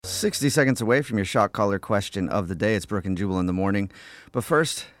60 seconds away from your shot caller question of the day. It's Brooke and Jubal in the morning. But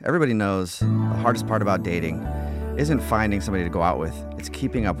first, everybody knows the hardest part about dating isn't finding somebody to go out with. It's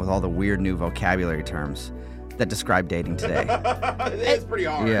keeping up with all the weird new vocabulary terms that describe dating today. It's pretty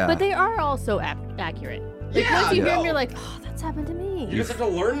hard. Yeah. But they are also accurate. Like, Yeah, once you hear them, no. you're like, oh, that's happened to me. You just have to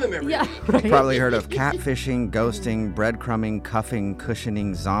learn them every Yeah, week. right. You've probably heard of catfishing, ghosting, breadcrumbing, cuffing,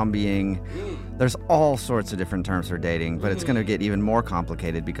 cushioning, zombieing. There's all sorts of different terms for dating, but it's going to get even more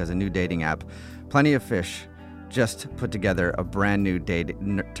complicated because a new dating app, Plenty of Fish, just put together a brand new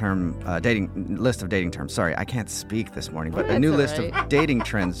dating list of dating terms. Sorry, I can't speak this morning, but a new list of dating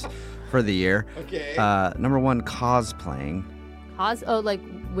trends for the year. Okay. Number one, cosplaying. Like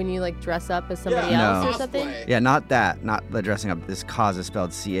when you like dress up as somebody Yeah, else No. or something? cosplay. Yeah, not that. Not the dressing up. This cause is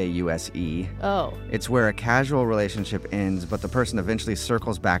spelled C-A-U-S-E. Oh. It's where a casual relationship ends, but the person eventually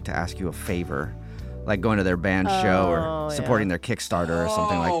circles back to ask you a favor, like going to their band show Oh, or supporting their Kickstarter or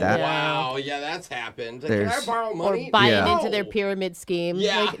something like that. Wow, yeah, that's happened. Can There's- I borrow Or money? buying Yeah. into their pyramid scheme.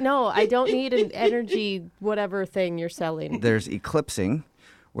 Yeah. Like, no, I don't need an energy whatever thing you're selling. There's eclipsing,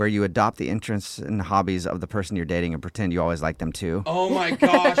 where you adopt the interests and hobbies of the person you're dating and pretend you always like them too. Oh my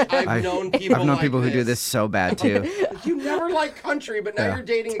gosh, I've known people I've known like people who do this. this so bad too. You never liked country, but now Yeah. you're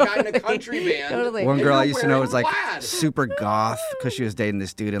dating a guy in a country band. Totally. One and girl I you're used to know wearing was like plaid. super goth because she was dating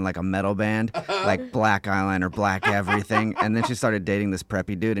this dude in like a metal band, Uh-huh. like black eyeliner, black everything. And then she started dating this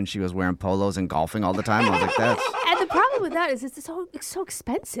preppy dude and she was wearing polos and golfing all the time. I was like, that's, And the problem with that is it's so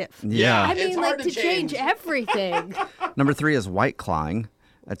expensive. yeah. I It's mean, hard like to to change change. everything. Number 3 is white clawing.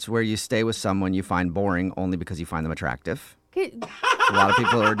 That's where you stay with someone you find boring only because you find them attractive. Okay, A lot of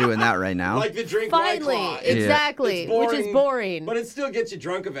people are doing that right now. Like the drink White finally, Claw. It's- exactly, it's which is boring. But it still gets you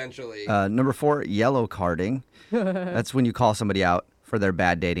drunk eventually. Number 4, yellow carding. That's when you call somebody out for their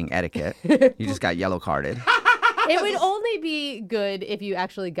bad dating etiquette. You just got yellow carded. It would only be good if you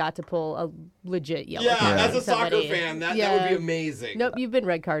actually got to pull a legit yellow yeah, card as on a soccer somebody. fan, that would Yeah. be amazing. Nope, you've been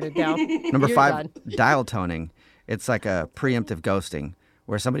red carded now. Number You're 5, done. dial toning. It's like a preemptive ghosting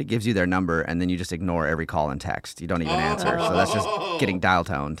where somebody gives you their number and then you just ignore every call and text. You don't even answer. So that's just getting dial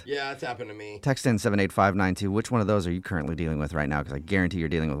toned. Yeah, it's happened to me. Text in 78592. Which one of those are you currently dealing with right now? Because I guarantee you're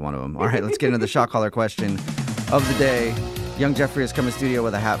dealing with one of them. All right, let's get into the shot caller question of the day. Young Jeffrey has come in studio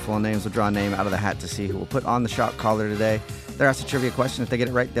with a hat full of names. We'll draw a name out of the hat to see who will put on the shot caller today. They're asked a trivia question. If they get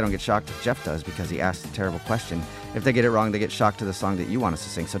it right, they don't get shocked. Jeff does because he asked a terrible question. If they get it wrong, they get shocked to the song that you want us to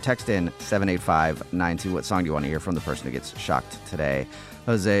sing. So text in 78592. What song do you want to hear from the person who gets shocked today?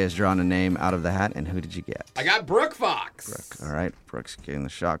 Jose has drawn a name out of the hat, and who did you get? I got Brooke Fox. All right, Brooke's getting the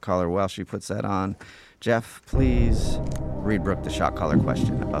shot caller while she puts that on. Jeff, please read Brooke the shot caller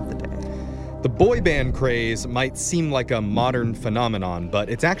question of the day. The boy band craze might seem like a modern phenomenon, but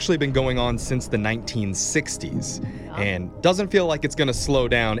it's actually been going on since the 1960s and doesn't feel like it's going to slow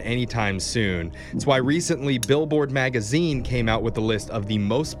down anytime soon. It's why recently Billboard magazine came out with a list of the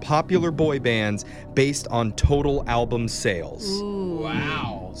most popular boy bands based on total album sales.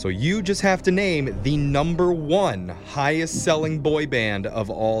 Wow. So you just have to name the number 1 highest selling boy band of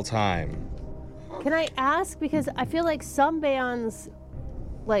all time. Can I ask, because I feel like some bands,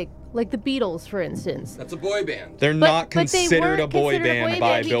 like the Beatles, for instance. That's a boy band. They're not but they considered a weren't boy considered a band boy by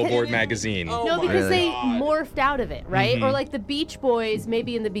band because- Billboard magazine. Oh No, my because they God. morphed out of it, right? Or like the Beach Boys,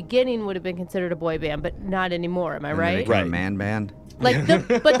 maybe in the beginning would have been considered a boy band, but not anymore. Am I And then they right? became a Right. man band. Like, but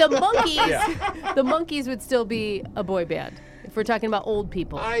the Monkees, the Monkees would still be a boy band if we're talking about old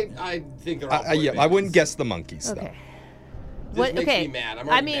people. I think they're all boy Yeah, I bands. wouldn't guess the Monkees, though. Okay. This makes okay. me mad. I'm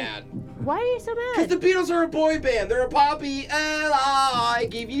I already mean, mad. why are you so Because mad? the Beatles are a boy band. They're a poppy, and I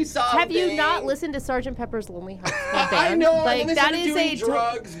give you something. Have you not listened to Sgt. Pepper's Lonely Hearts Club Band? I know. Like and they that started is doing a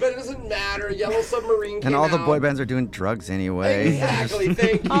drugs, but it doesn't matter. Yellow Submarine came And all the out. boy bands are doing drugs anyway. Exactly.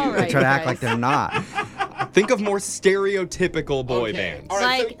 Thank you. All They right. try to act guys. like they're not. Think of more stereotypical boy Okay. bands. All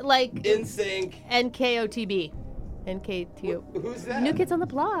right, like In Sync. NKOTB, NKTO. Who's that? New Kids on the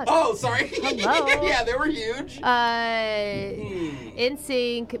Block. Oh, sorry. Hello. Yeah, they were huge.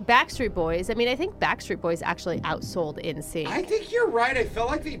 NSYNC, Backstreet Boys. I mean, I think Backstreet Boys actually outsold NSYNC. I think you're right. I felt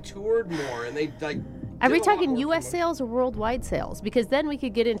like they toured more, and they like. Are we did a lot talking more U.S. promo- sales or worldwide sales? Because then we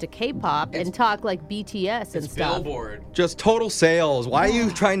could get into K-pop and talk like BTS and It's stuff. Billboard. Just total sales. Why are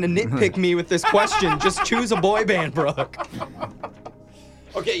you trying to nitpick me with this question? Just choose a boy band, Brooke.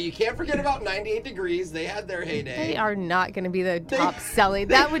 Okay, you can't forget about 98 Degrees. They had their heyday. They are not going to be the top selling.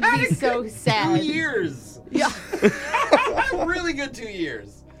 That would be so sad. 2 years. Yeah. Really good 2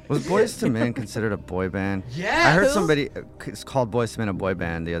 years. Was Boyz II Men considered a boy band? Yeah. I heard Who? somebody called Boyz II Men a boy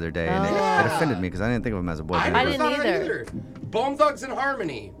band the other day, and it offended me because I didn't think of them as a boy band. I never didn't thought either. Bone Thugs and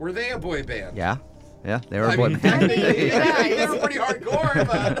Harmony. Were they a boy band? Yeah? Yeah, they were a I boy mean, band. they were pretty hardcore,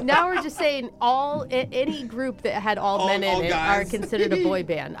 but Now we're just saying any group that had all men all in it guys. are considered a boy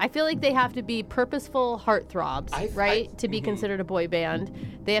band. I feel like they have to be purposeful heartthrobs, right? To be considered a boy band.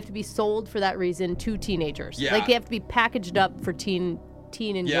 They have to be sold for that reason to teenagers. Yeah. Like they have to be packaged up for teen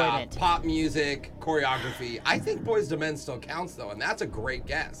yeah, enjoyment. pop music, choreography. I think Boyz II Men still counts though, and that's a great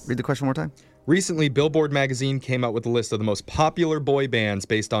guess. Read the question one more time. Recently, Billboard magazine came out with a list of the most popular boy bands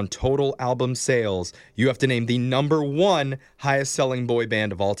based on total album sales. You have to name the number 1 highest selling boy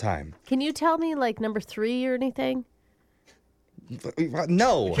band of all time. Can you tell me like number 3 or anything?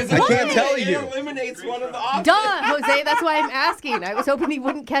 No, Because I can't tell it you. eliminates one of the options. Duh, Jose, that's why I'm asking. I was hoping he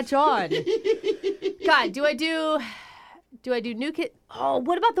wouldn't catch on. God, do I do New Kid? Oh,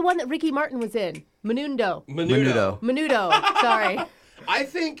 what about the one that Ricky Martin was in? Menudo. Menudo. Sorry. I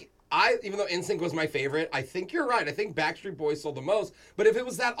think even though NSYNC was my favorite, I think you're right. I think Backstreet Boys sold the most. But if it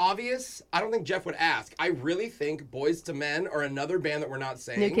was that obvious, I don't think Jeff would ask. I really think Boyz II Men or another band that we're not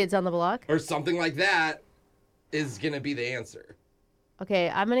saying, New Kids on the Block. or something like that, is gonna be the answer. Okay,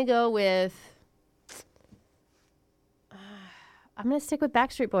 I'm gonna go with. I'm gonna stick with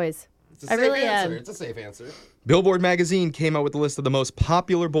Backstreet Boys. It's a I safe really answer. am. It's a safe answer. Billboard magazine came out with a list of the most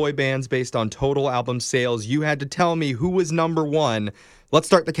popular boy bands based on total album sales. You had to tell me who was number 1. Let's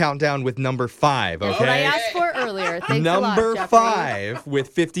start the countdown with number 5, That's what I okay? asked for earlier. Thanks Number a lot, Jeffrey. 5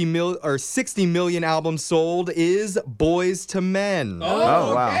 with 60 million albums sold is Boyz II Men.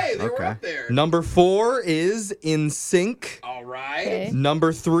 Oh, wow. Okay, they were Okay. up there. Number 4 is NSYNC. All right. Okay.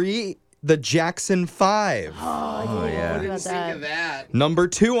 Number 3, the Jackson 5. Oh, yeah. I didn't about think of that. Number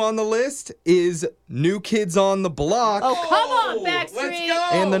 2 on the list is New Kids on the Block. Oh, come on, Let's Backstreet. go.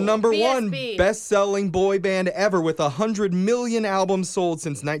 And the number 1 BSB. best-selling boy band ever with 100 million albums sold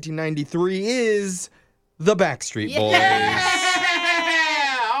since 1993 is the Backstreet Boys.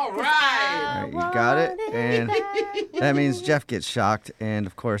 Yeah, all right. All right, you got it. And that means Jeff gets shocked. And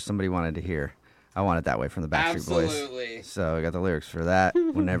of course, somebody wanted to hear I Want It That Way from the Backstreet Boys. Absolutely. So I got the lyrics for that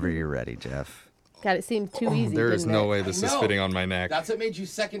whenever you're ready, Jeff. God, it seemed too easy. There is didn't no it? way this I is know. fitting on my neck. That's what made you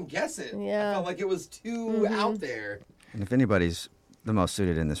second guess it. Yeah. I felt like it was too out there. And if anybody's the most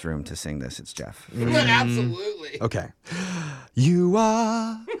suited in this room to sing this, it's Jeff. Absolutely. Okay. You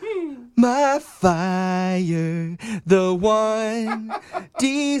are my fire, the one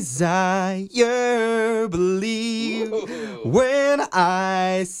desire. Believe when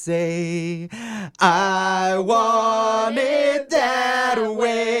I say I want it that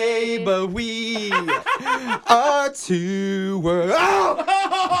way, but we are two worlds.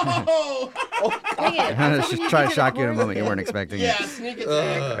 Oh! Dang it. Let's just try to shock you in a moment you weren't expecting Yeah, it. sneak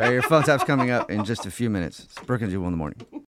attack. All right, your phone tap's coming up in just a few minutes. It's Brooke and Jewel in the morning.